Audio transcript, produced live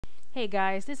Hey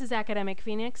guys, this is Academic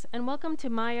Phoenix and welcome to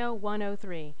Maya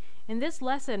 103. In this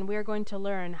lesson we are going to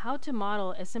learn how to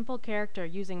model a simple character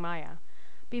using Maya.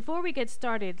 Before we get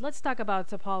started, let's talk about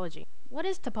topology. What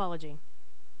is topology?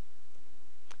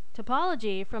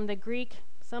 Topology, from the Greek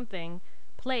something,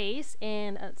 place,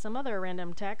 and some other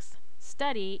random text,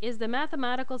 study, is the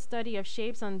mathematical study of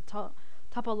shapes on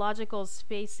topological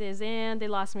spaces, and they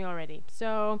lost me already.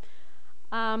 So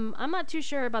I'm not too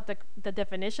sure about the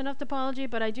definition of topology,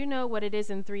 but I do know what it is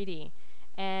in 3D.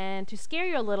 And to scare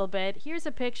you a little bit, here's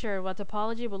a picture of what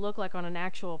topology would look like on an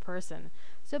actual person.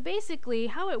 So basically,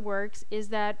 how it works is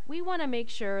that we want to make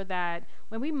sure that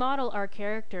when we model our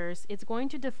characters, it's going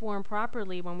to deform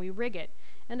properly when we rig it.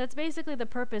 And that's basically the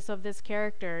purpose of this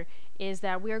character, is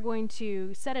that we are going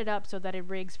to set it up so that it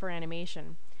rigs for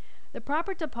animation. The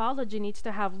proper topology needs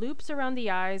to have loops around the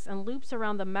eyes and loops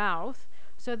around the mouth,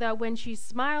 so that when she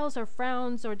smiles or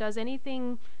frowns or does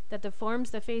anything that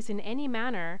deforms the face in any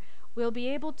manner, we'll be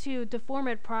able to deform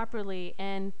it properly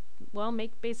and, well,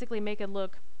 basically make it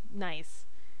look nice.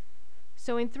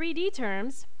 So in 3D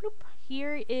terms, bloop,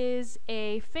 here is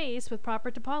a face with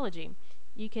proper topology.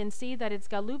 You can see that it's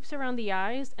got loops around the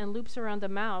eyes and loops around the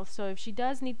mouth, so if she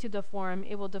does need to deform,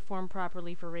 it will deform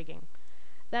properly for rigging.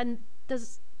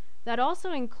 That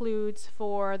also includes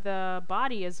for the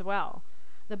body as well.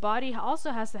 The body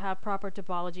also has to have proper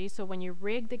topology, so when you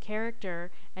rig the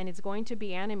character and it's going to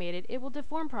be animated, it will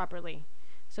deform properly.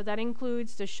 So that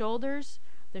includes the shoulders,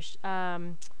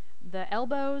 the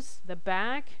elbows, the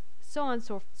back, so on.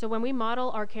 So when we model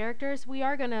our characters, we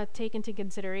are going to take into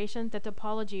consideration the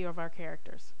topology of our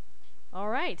characters.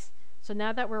 Alright, so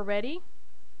now that we're ready,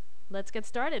 let's get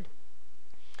started.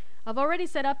 I've already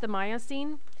set up the Maya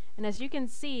scene. And as you can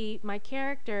see, my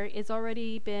character is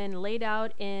already been laid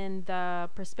out in the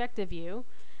perspective view.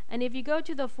 And if you go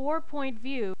to the 4-point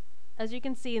view, as you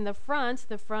can see in the front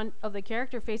of the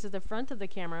character faces the front of the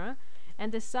camera,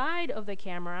 and the side of the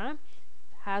camera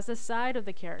has the side of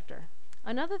the character.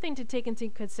 Another thing to take into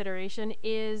consideration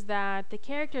is that the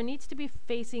character needs to be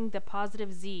facing the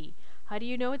positive Z. How do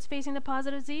you know it's facing the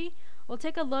positive Z? Well,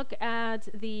 take a look at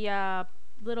the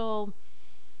little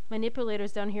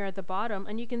manipulators down here at the bottom,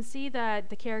 and you can see that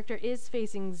the character is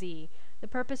facing Z. The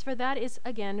purpose for that is,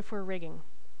 again, for rigging.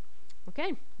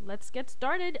 Okay, let's get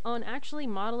started on actually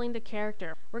modeling the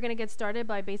character. We're going to get started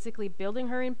by basically building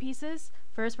her in pieces.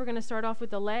 First, we're going to start off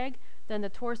with the leg, then the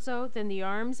torso, then the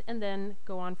arms, and then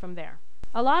go on from there.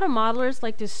 A lot of modelers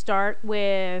like to start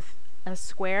with a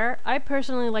square. I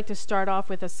personally like to start off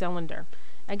with a cylinder.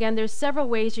 Again, there's several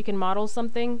ways you can model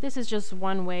something. This is just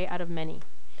one way out of many.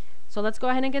 So let's go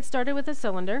ahead and get started with the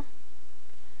cylinder.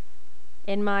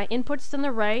 In my inputs on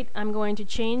the right, I'm going to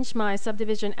change my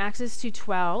subdivision axis to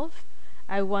 12.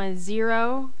 I want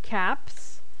 0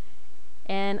 caps,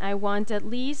 and I want at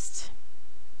least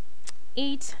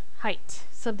 8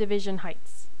 subdivision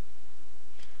heights.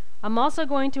 I'm also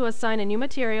going to assign a new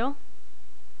material.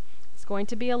 It's going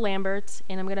to be a Lambert,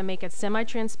 and I'm going to make it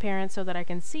semi-transparent so that I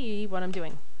can see what I'm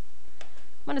doing.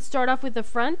 I'm going to start off with the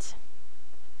front.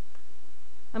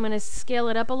 I'm going to scale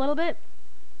it up a little bit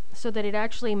so that it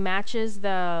actually matches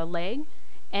the leg.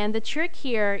 And the trick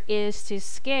here is to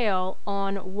scale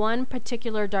on one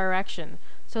particular direction.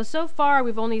 So far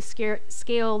we've only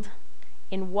scaled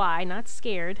in Y, not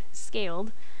scared,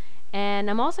 scaled. And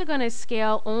I'm also going to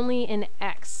scale only in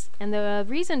X. And the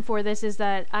reason for this is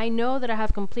that I know that I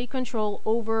have complete control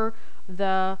over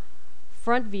the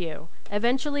front view.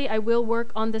 Eventually I will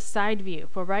work on the side view.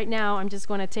 For right now, I'm just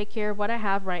going to take care of what I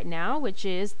have right now, which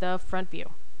is the front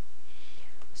view.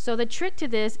 So the trick to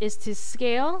this is to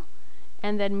scale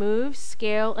and then move,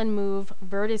 scale and move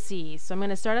vertices. So I'm going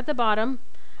to start at the bottom.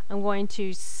 I'm going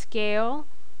to scale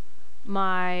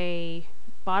my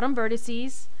bottom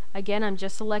vertices. Again, I'm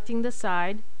just selecting the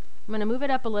side. I'm going to move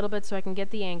it up a little bit so I can get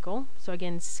the ankle. So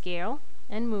again, scale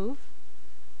and move.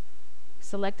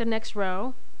 Select the next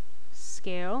row.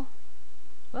 Scale,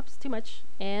 whoops, too much,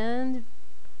 and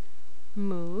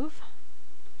move.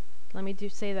 Let me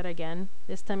say that again.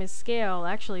 This time is scale,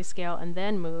 actually scale, and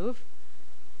then move.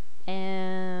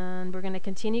 And we're going to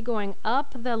continue going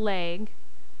up the leg,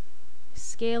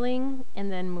 scaling,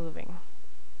 and then moving.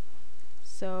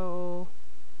 So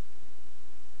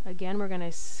again, we're going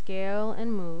to scale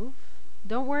and move.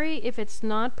 Don't worry if it's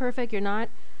not perfect, you're not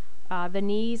the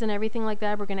knees and everything like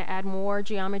that. We're going to add more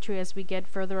geometry as we get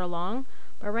further along.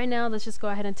 But right now, let's just go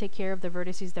ahead and take care of the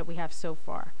vertices that we have so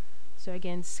far. So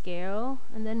again, scale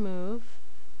and then move.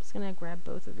 I'm just going to grab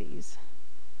both of these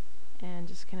and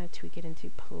just kind of tweak it into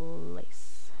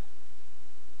place.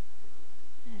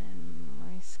 And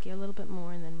I scale a little bit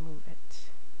more and then move it.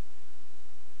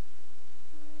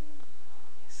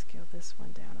 scale this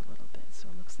one down a little bit so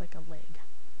it looks like a leg.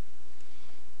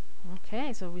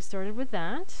 Okay, so we started with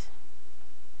that.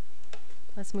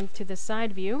 Let's move to the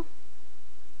side view.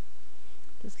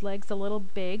 This leg's a little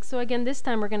big, so again this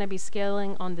time we're going to be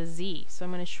scaling on the Z. So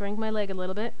I'm going to shrink my leg a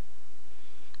little bit.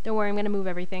 Don't worry, I'm going to move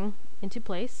everything into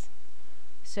place.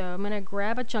 So I'm going to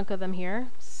grab a chunk of them here,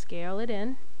 scale it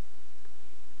in,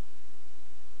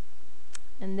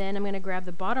 and then I'm going to grab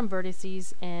the bottom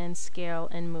vertices and scale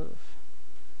and move.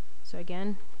 So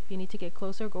again, if you need to get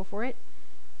closer, go for it.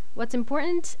 What's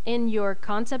important in your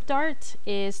concept art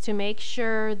is to make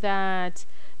sure that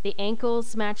the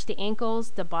ankles match the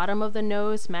ankles, the bottom of the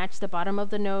nose match the bottom of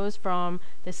the nose from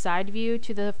the side view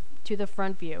to the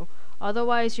front view.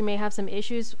 Otherwise, you may have some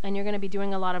issues and you're going to be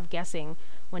doing a lot of guessing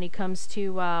when it comes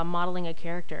to modeling a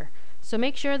character. So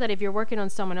make sure that if you're working on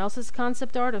someone else's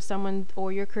concept art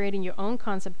or you're creating your own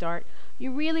concept art,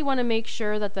 you really want to make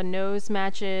sure that the nose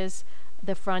matches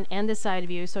the front and the side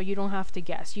view so you don't have to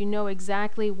guess. You know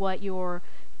exactly what your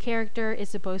character is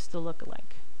supposed to look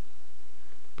like,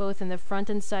 both in the front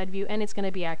and side view, and it's going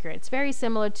to be accurate. It's very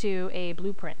similar to a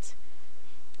blueprint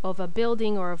of a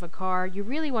building or of a car. You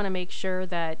really want to make sure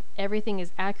that everything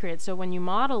is accurate, so when you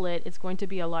model it, it's going to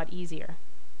be a lot easier.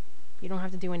 You don't have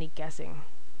to do any guessing.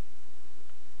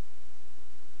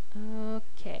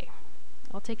 Okay,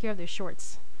 I'll take care of the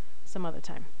shorts some other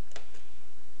time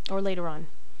or later on.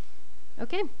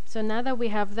 Okay, so now that we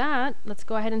have that, let's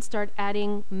go ahead and start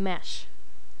adding mesh.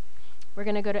 We're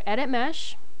going to go to Edit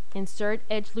Mesh, Insert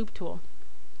Edge Loop Tool.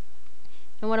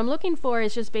 And what I'm looking for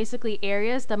is just basically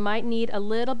areas that might need a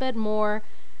little bit more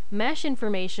mesh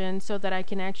information so that I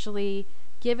can actually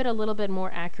give it a little bit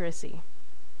more accuracy.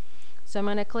 So I'm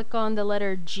going to click on the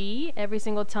letter G every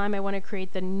single time I want to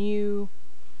create the new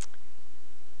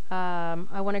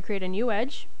a new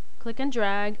edge. Click and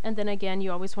drag, and then again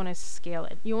you always want to scale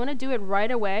it. You want to do it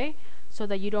right away so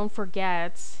that you don't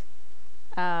forget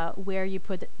where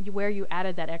you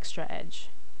added that extra edge.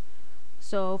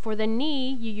 So for the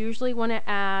knee, you usually want to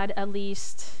add at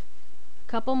least a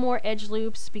couple more edge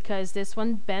loops because this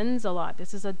one bends a lot.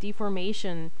 This is a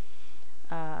deformation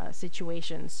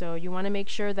situation. So you want to make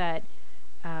sure that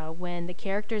when the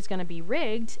character is going to be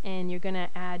rigged and you're going to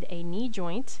add a knee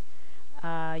joint,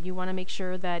 you want to make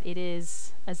sure that it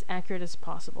is as accurate as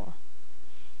possible.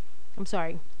 I'm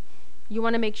sorry. You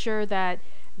want to make sure that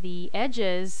the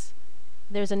edges,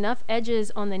 there's enough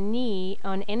edges on the knee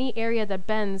on any area that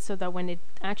bends so that when it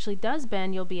actually does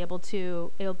bend, it'll be able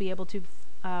to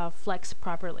flex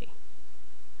properly.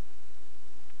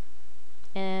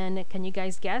 And can you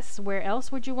guys guess where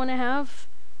else would you want to have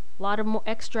a lot of more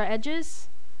extra edges?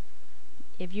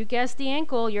 If you guessed the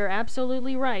ankle, you're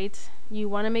absolutely right. You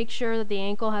want to make sure that the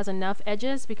ankle has enough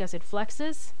edges because it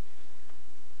flexes.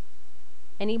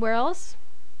 Anywhere else?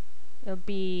 It'll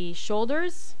be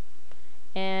shoulders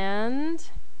and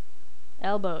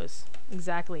elbows.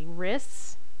 Exactly.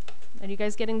 Wrists. Are you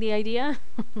guys getting the idea?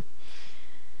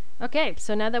 Okay,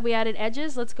 so now that we added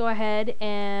edges, let's go ahead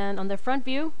and on the front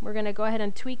view, we're going to go ahead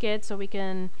and tweak it so we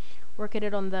can work at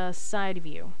it on the side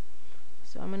view.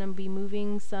 So I'm going to be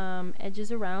moving some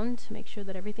edges around to make sure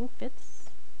that everything fits.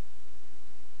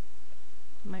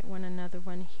 Might want another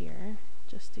one here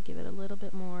just to give it a little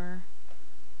bit more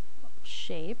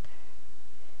shape.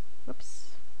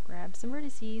 Whoops, grab some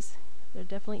vertices. They're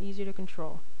definitely easier to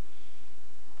control.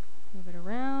 Move it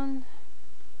around,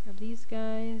 grab these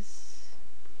guys,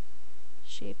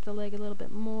 shape the leg a little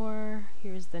bit more.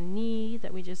 Here's the knee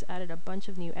that we just added a bunch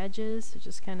of new edges, so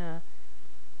just kind of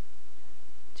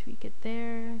tweak it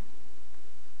there.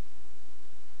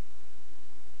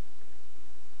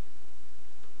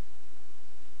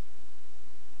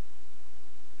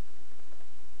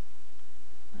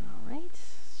 Alright,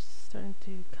 starting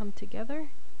to come together.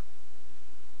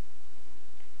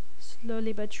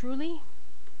 Slowly but truly.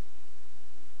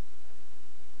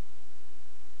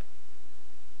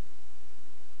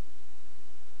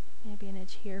 Maybe an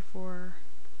edge here for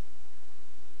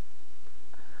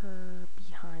her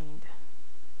behind.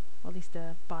 Well, at least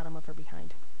the bottom of her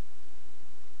behind.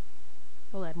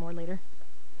 We'll add more later.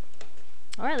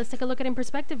 Alright, let's take a look at it in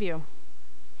perspective view.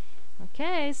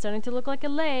 Okay, starting to look like a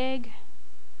leg.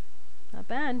 Not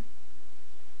bad.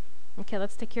 Okay,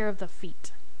 let's take care of the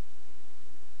feet.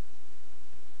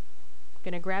 I'm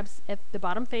going to grab at the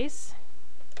bottom face.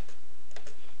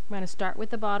 I'm going to start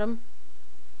with the bottom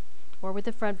or with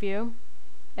the front view.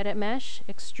 Edit mesh,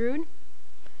 extrude.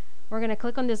 We're going to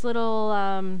click on this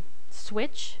little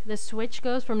switch. The switch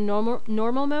goes from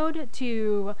normal mode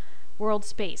to world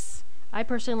space. I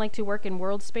personally like to work in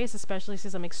world space, especially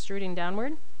since I'm extruding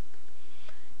downward.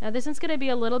 Now this one's going to be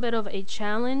a little bit of a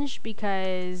challenge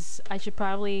because I should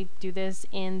probably do this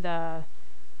in the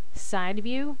side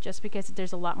view just because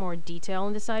there's a lot more detail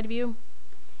in the side view,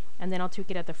 and then I'll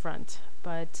tweak it at the front.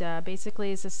 But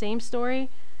basically it's the same story,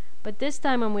 but this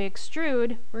time when we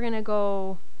extrude, we're going to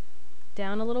go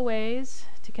down a little ways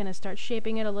to kind of start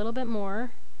shaping it a little bit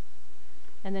more,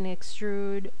 and then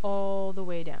extrude all the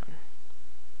way down.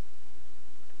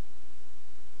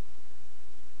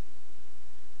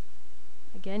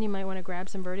 Again, you might want to grab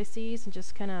some vertices and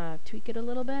just kind of tweak it a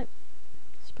little bit,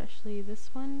 especially this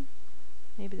one.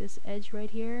 Maybe this edge right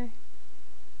here.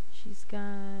 She's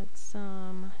got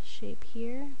some shape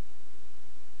here.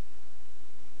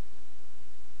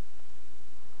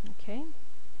 Okay.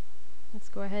 Let's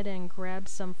go ahead and grab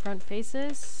some front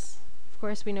faces. Of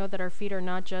course, we know that our feet are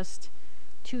not just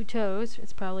 2 toes.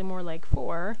 It's probably more like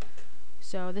 4.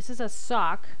 So this is a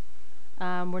sock.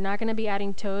 We're not going to be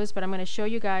adding toes, but I'm going to show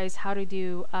you guys how to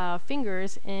do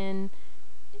fingers in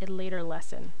a later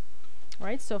lesson.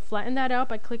 Alright, so flatten that out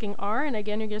by clicking R, and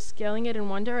again you're just scaling it in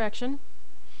one direction.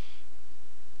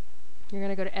 You're going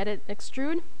to go to Edit,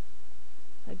 Extrude.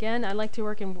 Again, I like to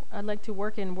work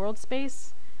in world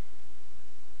space.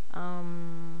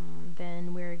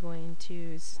 Then we're going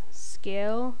to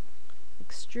scale,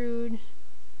 extrude,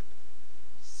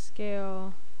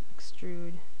 scale,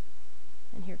 extrude.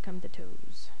 And here come the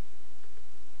toes.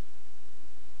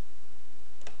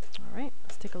 Alright,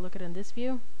 let's take a look at it in this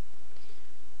view.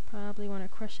 Probably want to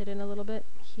crush it in a little bit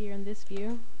here in this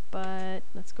view, but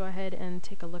let's go ahead and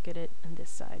take a look at it on this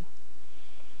side.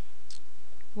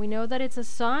 We know that it's a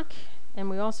sock, and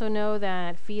we also know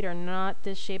that feet are not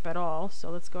this shape at all, so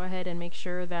let's go ahead and make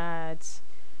sure that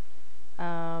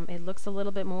it looks a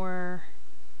little bit more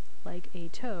like a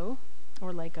toe,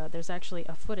 or like there's actually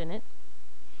a foot in it.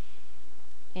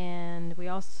 And we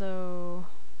also,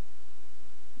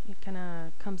 it kind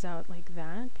of comes out like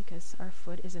that because our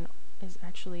foot is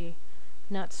actually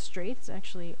not straight, it's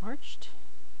actually arched.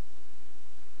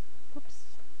 Oops.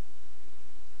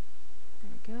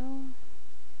 There we go.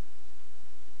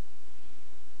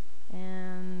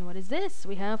 And what is this?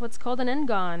 We have what's called an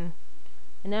n-gon.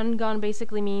 An n-gon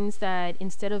basically means that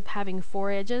instead of having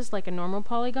 4 edges like a normal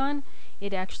polygon,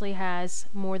 it actually has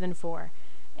more than 4.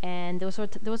 And those are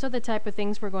the type of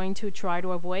things we're going to try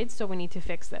to avoid, so we need to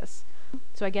fix this.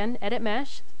 So again, Edit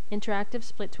Mesh, Interactive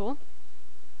Split Tool.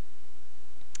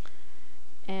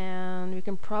 And we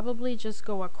can probably just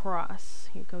go across.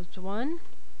 Here goes 1,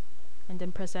 and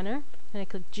then press Enter. And I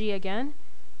click G again,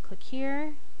 click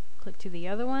here, click to the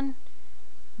other one,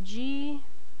 G,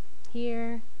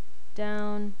 here,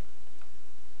 down.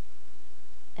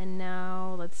 And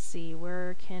now let's see,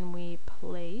 where can we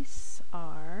place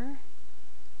our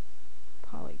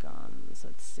polygons?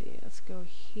 Let's see, let's go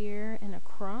here and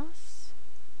across,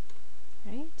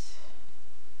 right?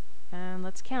 And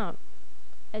let's count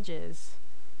edges.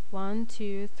 1,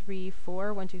 2, 3,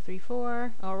 4. 1, 2, 3,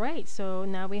 4. All right, so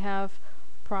now we have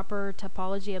proper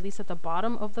topology, at least at the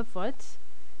bottom of the foot.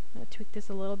 I'm going to tweak this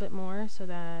a little bit more so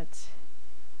that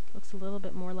it looks a little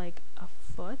bit more like a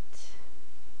foot.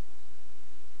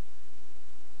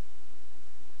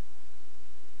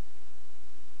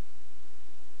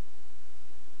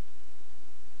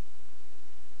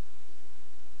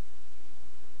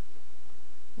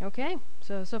 Okay,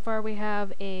 so far we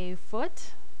have a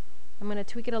foot. I'm going to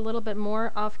tweak it a little bit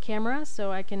more off camera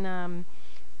so I can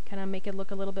kind of make it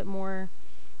look a little bit more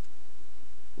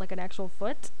like an actual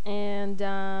foot. And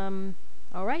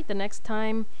alright, the next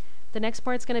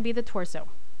part's going to be the torso.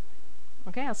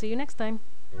 Okay, I'll see you next time.